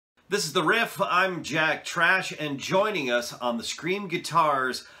This is the Riff. I'm Jack Trash, and joining us on the Scream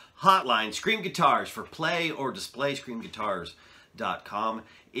Guitars hotline, Scream Guitars for play or display, screamguitars.com,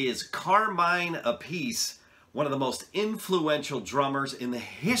 is Carmine Appice, one of the most influential drummers in the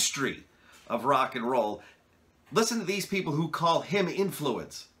history of rock and roll. Listen to these people who call him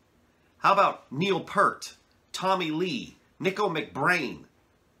influence. How about Neil Peart, Tommy Lee, Nico McBrain,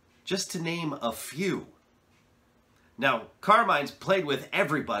 just to name a few. Now, Carmine's played with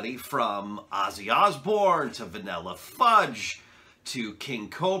everybody from Ozzy Osbourne to Vanilla Fudge to King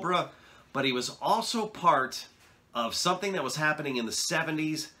Cobra, but he was also part of something that was happening in the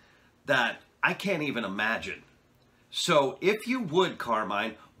 70s that I can't even imagine. So if you would,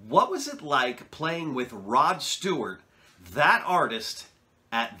 Carmine, what was it like playing with Rod Stewart, that artist,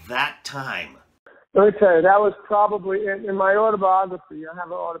 at that time? Let me tell you, that was probably, in my autobiography, I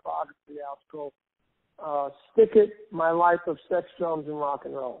have an autobiography out called Stick It, My Life of Sex, Drums, and Rock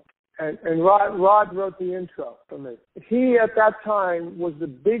and Roll. And Rod wrote the intro for me. He, at that time, was the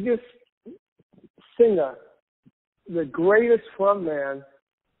biggest singer, the greatest frontman,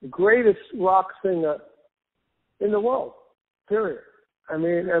 the greatest rock singer in the world, period. I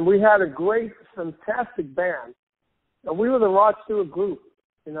mean, and we had a great, fantastic band. And we were the Rod Stewart Group.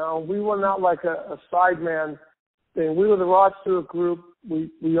 You know, we were not like a sideman thing. We were the Rod Stewart Group.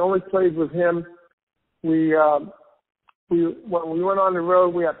 We only played with him. When we went on the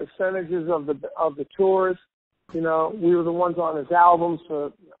road, we had percentages of the tours. You know, we were the ones on his albums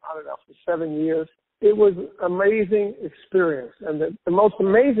for 7 years. It was an amazing experience, and the most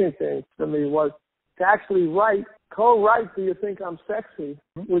amazing thing for me was to actually co-write "Do You Think I'm Sexy,"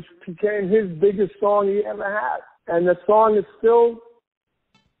 which became his biggest song he ever had, and the song is still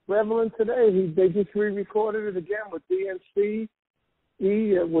relevant today. They just re-recorded it again with DNC.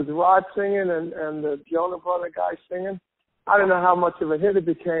 With Rod singing and the Jonah Brother guy singing. I don't know how much of a hit it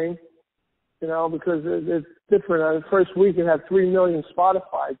became, you know, because it's different. The first week it had 3 million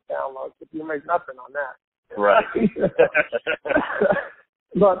Spotify downloads, if you make nothing on that. Right.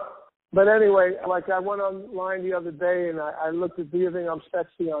 But anyway, like I went online the other day and I looked at Do You Think I'm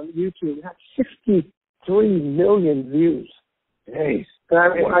Sexy on YouTube. It had 63 million views. Jeez.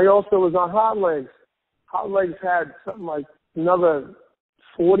 And I also was on Hot Legs. Hot Legs had something like another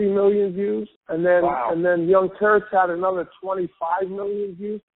 40 million views, and then Young Turks had another 25 million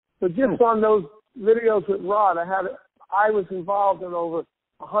views. But just on those videos with Rod, I was involved in over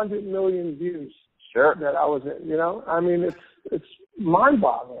 100 million views. Sure. That I was in. You know, I mean, it's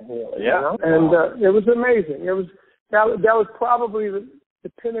mind-boggling, really. Yeah. You know? And it was amazing. It was that was probably the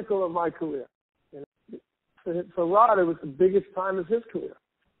pinnacle of my career. You know? For Rod, it was the biggest time of his career.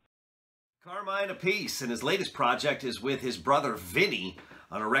 Carmine Appice, and his latest project is with his brother Vinny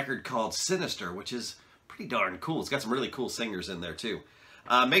on a record called Sinister, which is pretty darn cool. It's got some really cool singers in there too.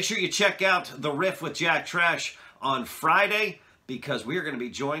 Make sure you check out The Riff with Jack Trash on Friday, because we are going to be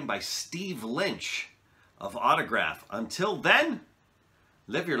joined by Steve Lynch of Autograph. Until then,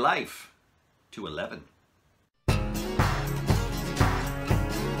 live your life to 11.